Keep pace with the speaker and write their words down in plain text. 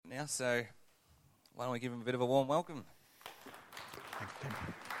now, so why don't we give him a bit of a warm welcome?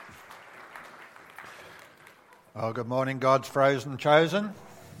 Oh, good morning, God's frozen chosen.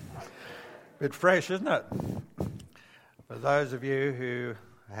 Bit fresh, isn't it? For those of you who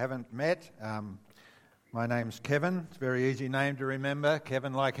haven't met, my name's Kevin. It's a very easy name to remember,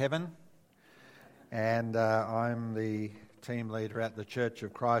 Kevin like heaven. And I'm the team leader at the Church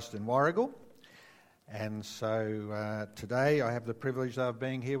of Christ in Warragul. And so today I have the privilege of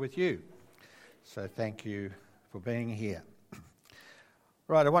being here with you. So thank you for being here.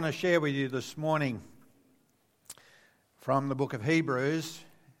 Right, I want to share with you this morning from the book of Hebrews,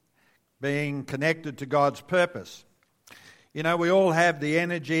 being connected to God's purpose. You know, we all have the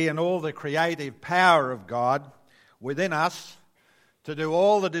energy and all the creative power of God within us to do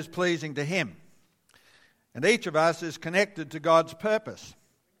all that is pleasing to Him. And each of us is connected to God's purpose.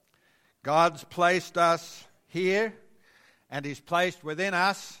 God's placed us here, and He's placed within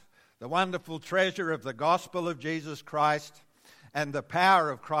us the wonderful treasure of the gospel of Jesus Christ and the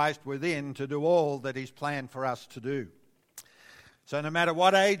power of Christ within to do all that He's planned for us to do. So no matter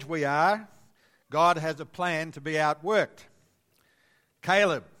what age we are, God has a plan to be outworked.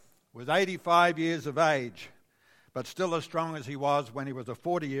 Caleb was 85 years of age, but still as strong as he was when he was a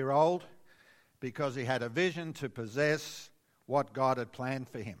 40-year-old, because he had a vision to possess what God had planned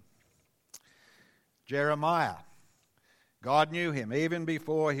for him. Jeremiah, God knew him even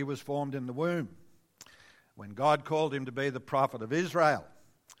before he was formed in the womb, when God called him to be the prophet of Israel.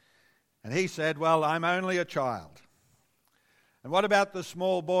 And he said, well, I'm only a child. And what about the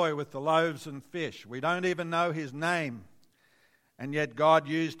small boy with the loaves and fish? We don't even know his name, and yet God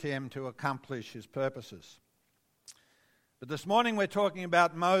used him to accomplish His purposes. But this morning we're talking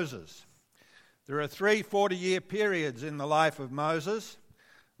about Moses. There are 3 40-year periods in the life of Moses.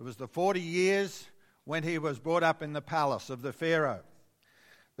 There was the 40 years when he was brought up in the palace of the Pharaoh.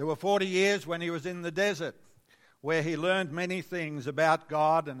 There were 40 years when he was in the desert, where he learned many things about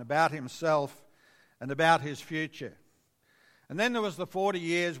God and about himself and about his future. And then there was the 40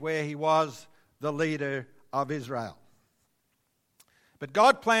 years where he was the leader of Israel. But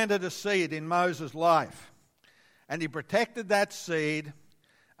God planted a seed in Moses' life, and He protected that seed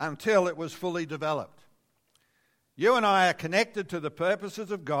until it was fully developed. You and I are connected to the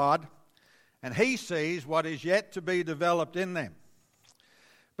purposes of God, and He sees what is yet to be developed in them.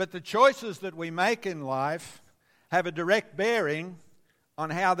 But the choices that we make in life have a direct bearing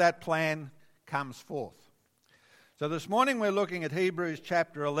on how that plan comes forth. So this morning we're looking at Hebrews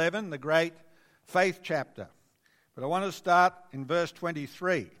chapter 11, the great faith chapter. But I want to start in verse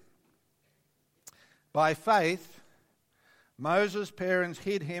 23. By faith, Moses' parents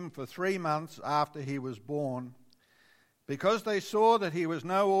hid him for 3 months after he was born, because they saw that he was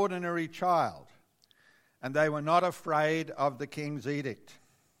no ordinary child, and they were not afraid of the king's edict.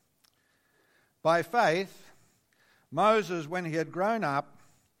 By faith, Moses, when he had grown up,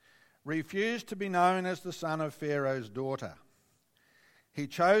 refused to be known as the son of Pharaoh's daughter. He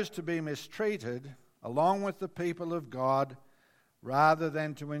chose to be mistreated along with the people of God rather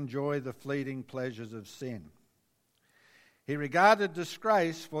than to enjoy the fleeting pleasures of sin. He regarded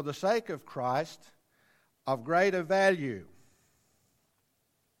disgrace for the sake of Christ of greater value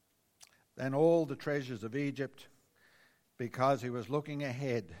than all the treasures of Egypt, because he was looking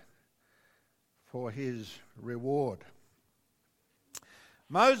ahead for his reward.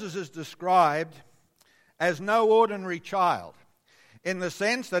 Moses is described as no ordinary child, in the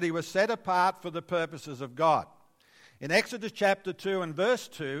sense that he was set apart for the purposes of God. In Exodus chapter 2 and verse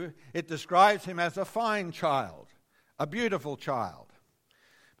 2, it describes him as a fine child, a beautiful child.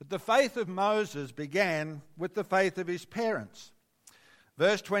 But the faith of Moses began with the faith of his parents.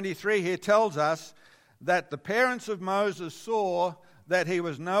 Verse 23 here tells us that the parents of Moses saw that he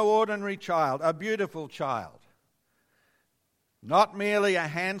was no ordinary child, a beautiful child. Not merely a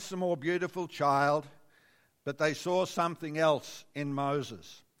handsome or beautiful child, but they saw something else in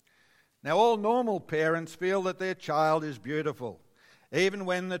Moses. Now, all normal parents feel that their child is beautiful, even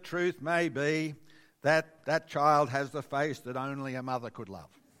when the truth may be that that child has the face that only a mother could love.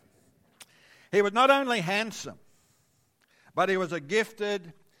 He was not only handsome, but he was a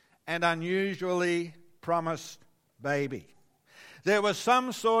gifted and unusually promised baby. There was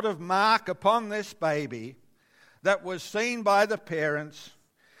some sort of mark upon this baby that was seen by the parents,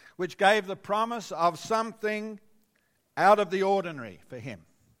 which gave the promise of something out of the ordinary for him.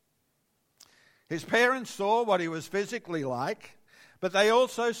 His parents saw what he was physically like, but they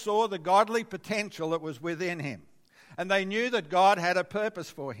also saw the godly potential that was within him. And they knew that God had a purpose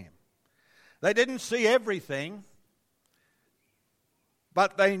for him. They didn't see everything,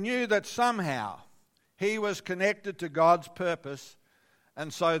 but they knew that somehow he was connected to God's purpose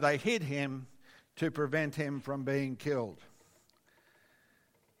and so they hid him to prevent him from being killed.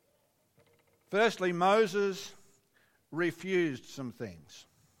 Firstly, Moses refused some things.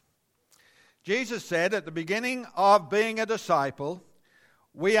 Jesus said at the beginning of being a disciple,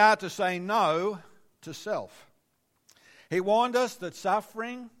 we are to say no to self. He warned us that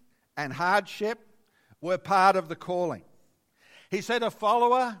suffering and hardship were part of the calling. He said a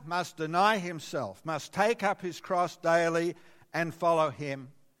follower must deny himself, must take up his cross daily and follow him,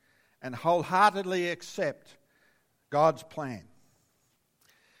 and wholeheartedly accept God's plan.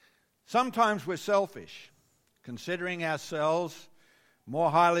 Sometimes we're selfish, considering ourselves more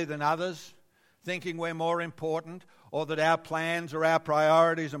highly than others, thinking we're more important, or that our plans or our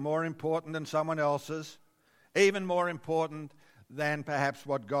priorities are more important than someone else's, even more important than perhaps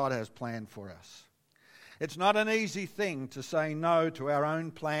what God has planned for us. It's not an easy thing to say no to our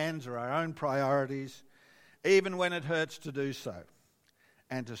own plans or our own priorities, even when it hurts to do so,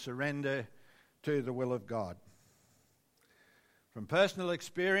 and to surrender to the will of God. From personal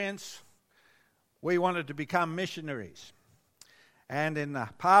experience, we wanted to become missionaries. And in the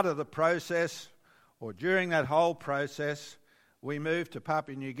part of the process, or during that whole process, we moved to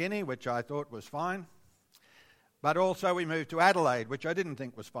Papua New Guinea, which I thought was fine. But also we moved to Adelaide, which I didn't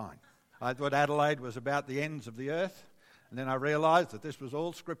think was fine. I thought Adelaide was about the ends of the earth. And then I realised that this was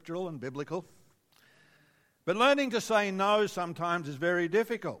all scriptural and biblical. But learning to say no sometimes is very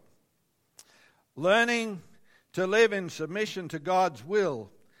difficult. Learning to live in submission to God's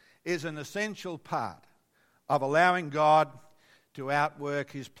will is an essential part of allowing God to outwork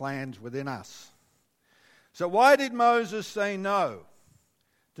his plans within us. So why did Moses say no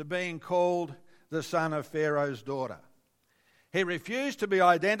to being called the son of Pharaoh's daughter? He refused to be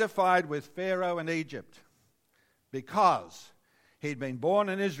identified with Pharaoh and Egypt because he'd been born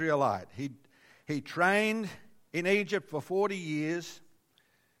an Israelite. He trained in Egypt for 40 years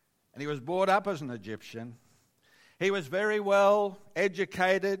and he was brought up as an Egyptian. He was very well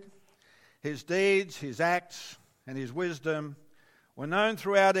educated. His deeds, his acts, and his wisdom were known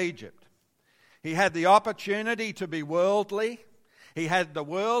throughout Egypt. He had the opportunity to be worldly. He had the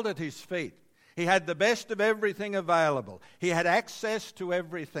world at his feet. He had the best of everything available. He had access to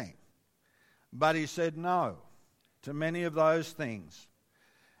everything. But he said no to many of those things.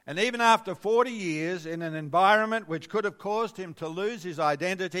 And even after 40 years in an environment which could have caused him to lose his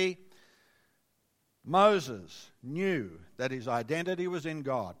identity, Moses knew that his identity was in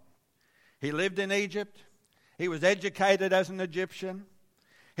God. He lived in Egypt. He was educated as an Egyptian.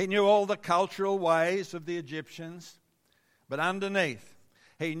 He knew all the cultural ways of the Egyptians. But underneath,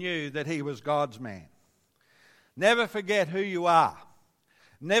 he knew that he was God's man. Never forget who you are.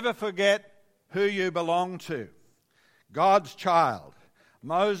 Never forget who you belong to. God's child.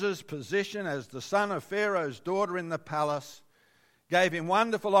 Moses' position as the son of Pharaoh's daughter in the palace gave him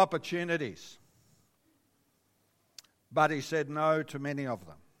wonderful opportunities. But he said no to many of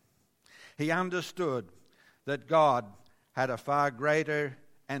them. He understood that God had a far greater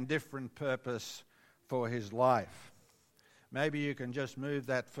and different purpose for his life. Maybe you can just move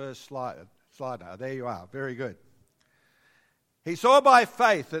that first slide now. There you are. Very good. He saw by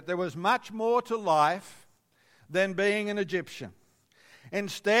faith that there was much more to life than being an Egyptian.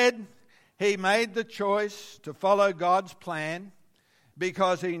 Instead, he made the choice to follow God's plan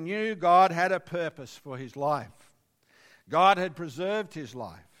because he knew God had a purpose for his life. God had preserved his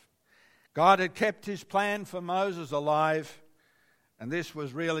life. God had kept his plan for Moses alive, and this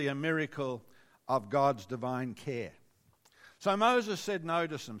was really a miracle of God's divine care. So Moses said no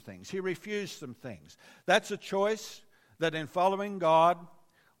to some things. He refused some things. That's a choice that in following God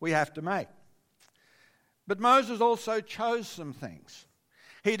we have to make. But Moses also chose some things.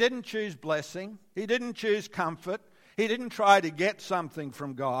 He didn't choose blessing. He didn't choose comfort. He didn't try to get something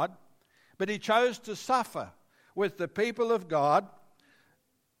from God. But he chose to suffer with the people of God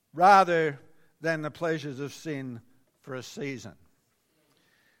rather than the pleasures of sin for a season.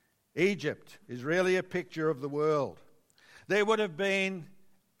 Egypt is really a picture of the world. There would have been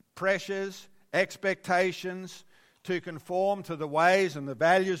pressures, expectations to conform to the ways and the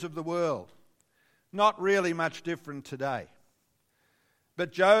values of the world. Not really much different today.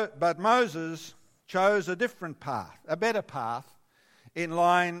 But Moses chose a different path, a better path, in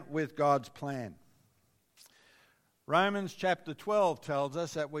line with God's plan. Romans chapter 12 tells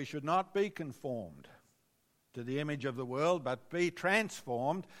us that we should not be conformed to the image of the world, but be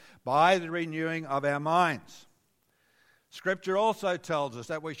transformed by the renewing of our minds. Scripture also tells us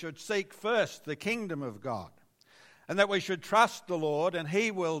that we should seek first the kingdom of God and that we should trust the Lord and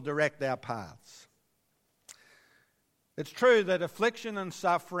he will direct our paths. It's true that affliction and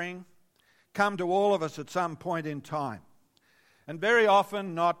suffering come to all of us at some point in time. and very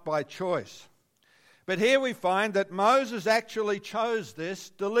often not by choice. But here we find that Moses actually chose this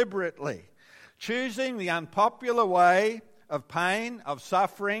deliberately, choosing the unpopular way of pain, of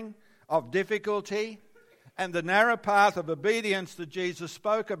suffering, of difficulty, and the narrow path of obedience that Jesus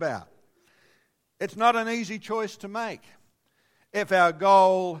spoke about. It's not an easy choice to make if our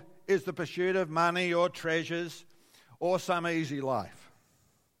goal is the pursuit of money or treasures or some easy life.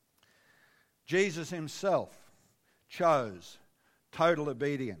 Jesus himself chose total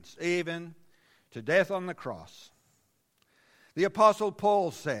obedience, even to death on the cross. The Apostle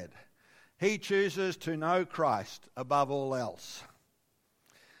Paul said, he chooses to know Christ above all else.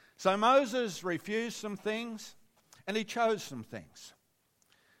 So Moses refused some things and he chose some things.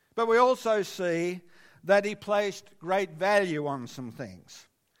 But we also see that he placed great value on some things.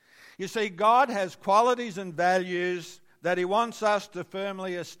 You see, God has qualities and values that he wants us to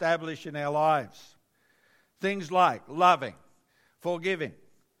firmly establish in our lives. Things like loving, forgiving,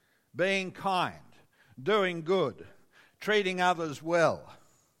 being kind, doing good, treating others well.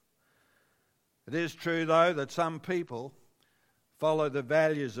 It is true, though, that some people follow the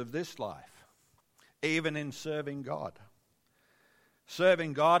values of this life, even in serving God.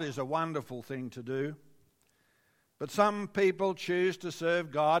 Serving God is a wonderful thing to do, but some people choose to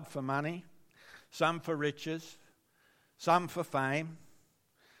serve God for money, some for riches, some for fame,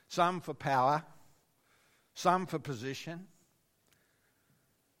 some for power, some for position.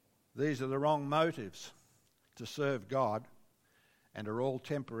 These are the wrong motives to serve God and are all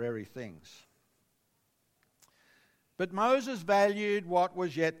temporary things. But Moses valued what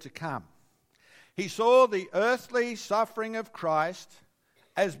was yet to come. He saw the earthly suffering of Christ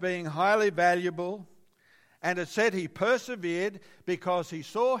as being highly valuable, and it said he persevered because he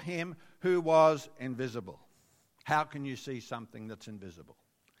saw him who was invisible. How can you see something that's invisible?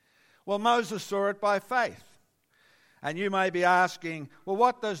 Well, Moses saw it by faith. And you may be asking, well,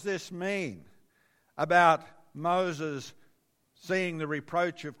 what does this mean about Moses seeing the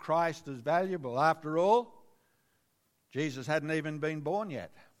reproach of Christ as valuable? After all, Jesus hadn't even been born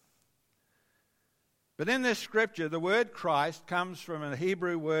yet. But in this scripture, the word Christ comes from a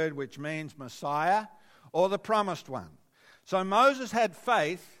Hebrew word which means Messiah or the promised one. So Moses had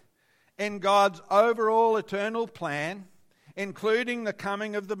faith in God's overall eternal plan, including the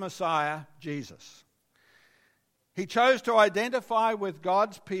coming of the Messiah, Jesus. He chose to identify with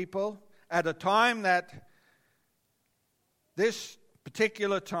God's people at a time that this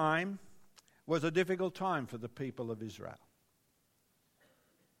particular time was a difficult time for the people of Israel.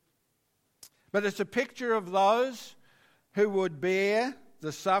 But it's a picture of those who would bear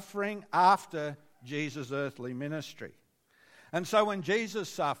the suffering after Jesus' earthly ministry. And so when Jesus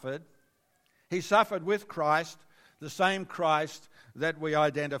suffered, he suffered with Christ, the same Christ that we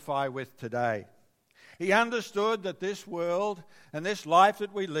identify with today. He understood that this world and this life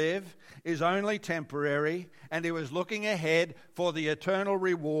that we live is only temporary, and he was looking ahead for the eternal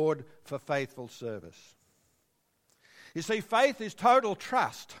reward for faithful service. You see, faith is total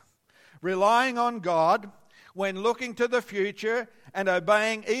trust, relying on God when looking to the future and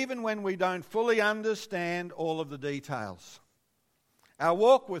obeying even when we don't fully understand all of the details. Our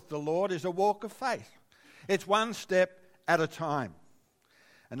walk with the Lord is a walk of faith. It's one step at a time.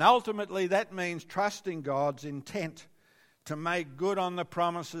 And ultimately that means trusting God's intent to make good on the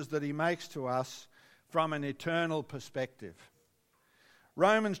promises that he makes to us from an eternal perspective.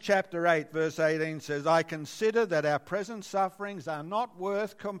 Romans chapter 8 verse 18 says, I consider that our present sufferings are not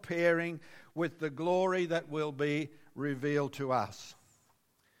worth comparing with the glory that will be revealed to us.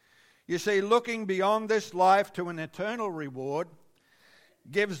 You see, looking beyond this life to an eternal reward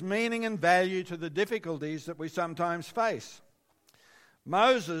gives meaning and value to the difficulties that we sometimes face.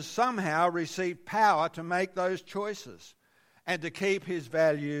 Moses somehow received power to make those choices and to keep his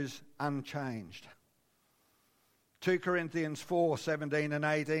values unchanged. 2 Corinthians 4:17 and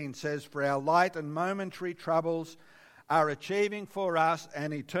 18 says, For our light and momentary troubles are achieving for us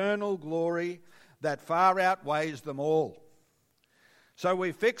an eternal glory that far outweighs them all. So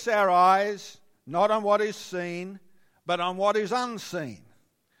we fix our eyes not on what is seen, but on what is unseen.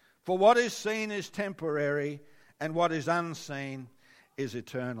 For what is seen is temporary, and what is unseen is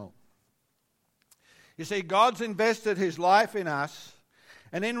eternal. You see, God's invested his life in us,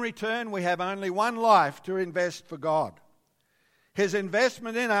 and in return we have only one life to invest for God. His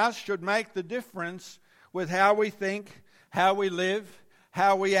investment in us should make the difference with how we think, how we live,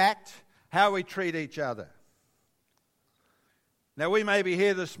 how we act, how we treat each other. Now we may be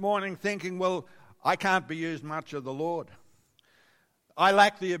here this morning thinking, well, I can't be used much of the Lord. I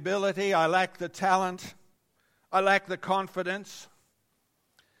lack the ability, I lack the talent, I lack the confidence.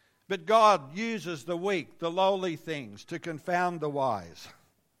 But God uses the weak, the lowly things to confound the wise,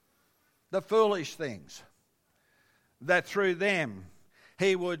 the foolish things, that through them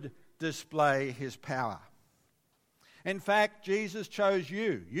he would display his power. In fact, Jesus chose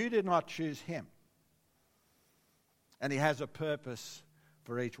you. You did not choose him. And he has a purpose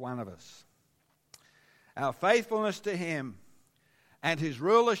for each one of us. Our faithfulness to him and his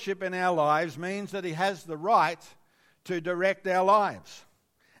rulership in our lives means that he has the right to direct our lives.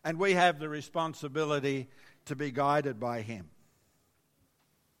 And we have the responsibility to be guided by him.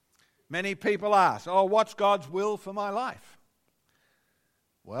 Many people ask, what's God's will for my life?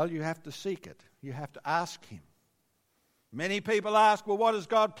 Well, you have to seek it. You have to ask him. Many people ask, what has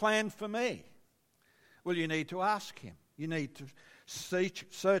God planned for me? Well, you need to ask him. You need to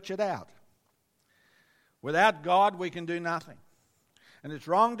search it out. Without God, we can do nothing. And it's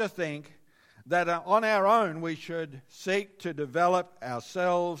wrong to think that on our own we should seek to develop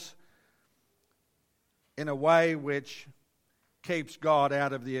ourselves in a way which keeps God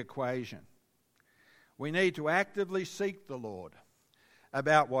out of the equation. We need to actively seek the Lord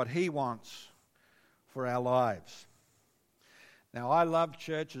about what he wants for our lives. Now, I love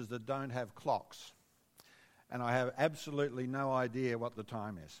churches that don't have clocks, and I have absolutely no idea what the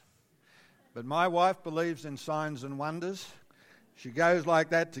time is. But my wife believes in signs and wonders. She goes like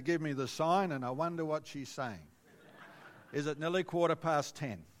that to give me the sign, and I wonder what she's saying. Is it nearly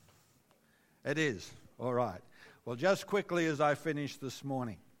 10:15? It is. All right. Well, just quickly as I finish this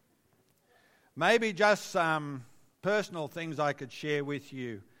morning, maybe just some personal things I could share with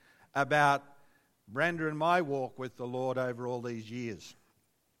you about Brenda and my walk with the Lord over all these years.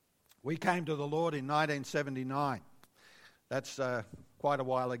 We came to the Lord in 1979. That's quite a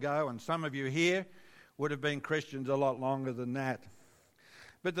while ago, and some of you here would have been Christians a lot longer than that.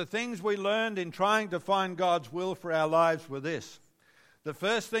 But the things we learned in trying to find God's will for our lives were this. The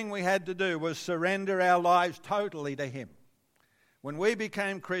first thing we had to do was surrender our lives totally to him. When we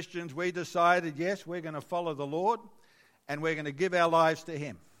became Christians, we decided, yes, we're going to follow the Lord and we're going to give our lives to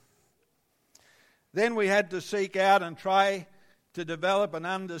him. Then we had to seek out and try to develop an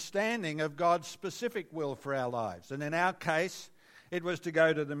understanding of God's specific will for our lives. And in our case, it was to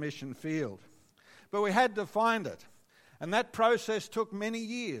go to the mission field. But we had to find it. And that process took many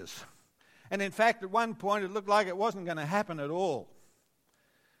years. And in fact, at one point, it looked like it wasn't going to happen at all.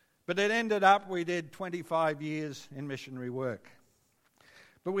 But it ended up, we did 25 years in missionary work.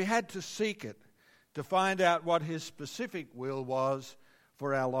 But we had to seek it to find out what his specific will was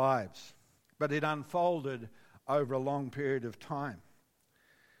for our lives. But it unfolded over a long period of time.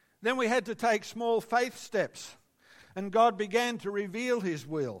 Then we had to take small faith steps, and God began to reveal his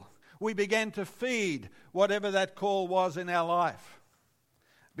will. We began to feed whatever that call was in our life.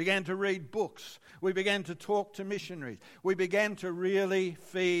 Began to read books. We began to talk to missionaries. We began to really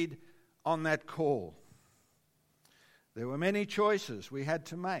feed on that call. There were many choices we had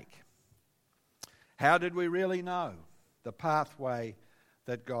to make. How did we really know the pathway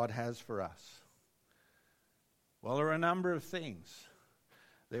that God has for us? Well, there are a number of things.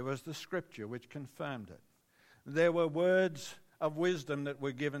 There was the scripture which confirmed it. There were words of wisdom that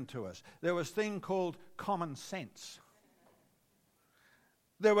were given to us. There was a thing called common sense.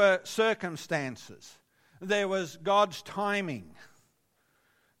 There were circumstances. There was God's timing.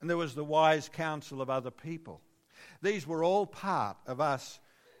 And there was the wise counsel of other people. These were all part of us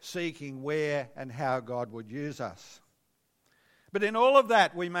seeking where and how God would use us. But in all of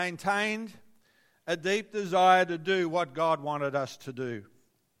that, we maintained a deep desire to do what God wanted us to do.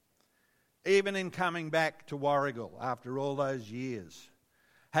 Even in coming back to Warragul after all those years,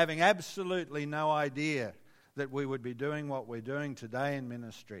 having absolutely no idea that we would be doing what we're doing today in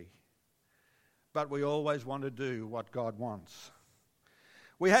ministry. But we always want to do what God wants.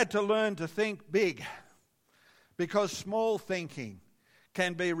 We had to learn to think big, because small thinking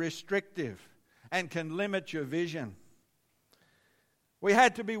can be restrictive and can limit your vision. We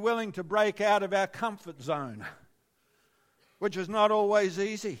had to be willing to break out of our comfort zone, which is not always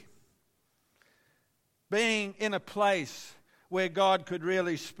easy. Being in a place where God could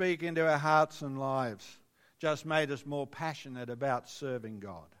really speak into our hearts and lives just made us more passionate about serving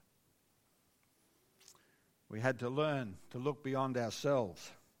God. We had to learn to look beyond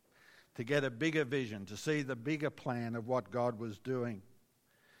ourselves, to get a bigger vision, to see the bigger plan of what God was doing.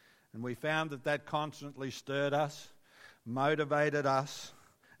 And we found that constantly stirred us, motivated us,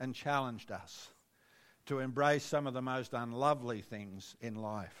 and challenged us to embrace some of the most unlovely things in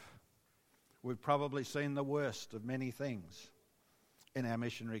life. We've probably seen the worst of many things in our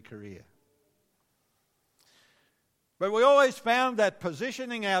missionary career. But we always found that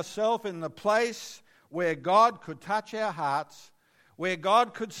positioning ourselves in the place where God could touch our hearts where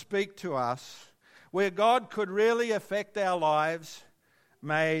God could speak to us, where God could really affect our lives,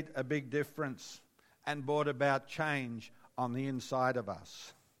 made a big difference and brought about change on the inside of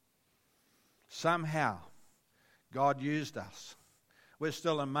us. Somehow, God used us. We're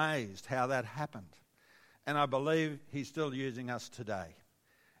still amazed how that happened. And I believe He's still using us today.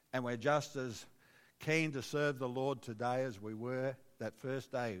 And we're just as keen to serve the Lord today as we were that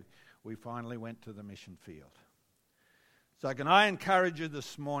first day we finally went to the mission field. So can I encourage you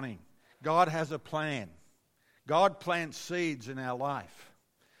this morning, God has a plan. God plants seeds in our life.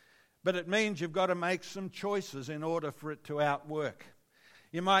 But it means you've got to make some choices in order for it to outwork.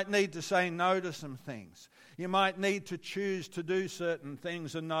 You might need to say no to some things. You might need to choose to do certain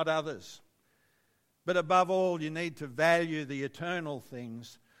things and not others. But above all, you need to value the eternal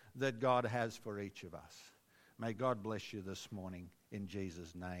things that God has for each of us. May God bless you this morning in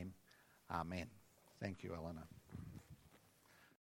Jesus' name. Amen. Thank you, Eleanor.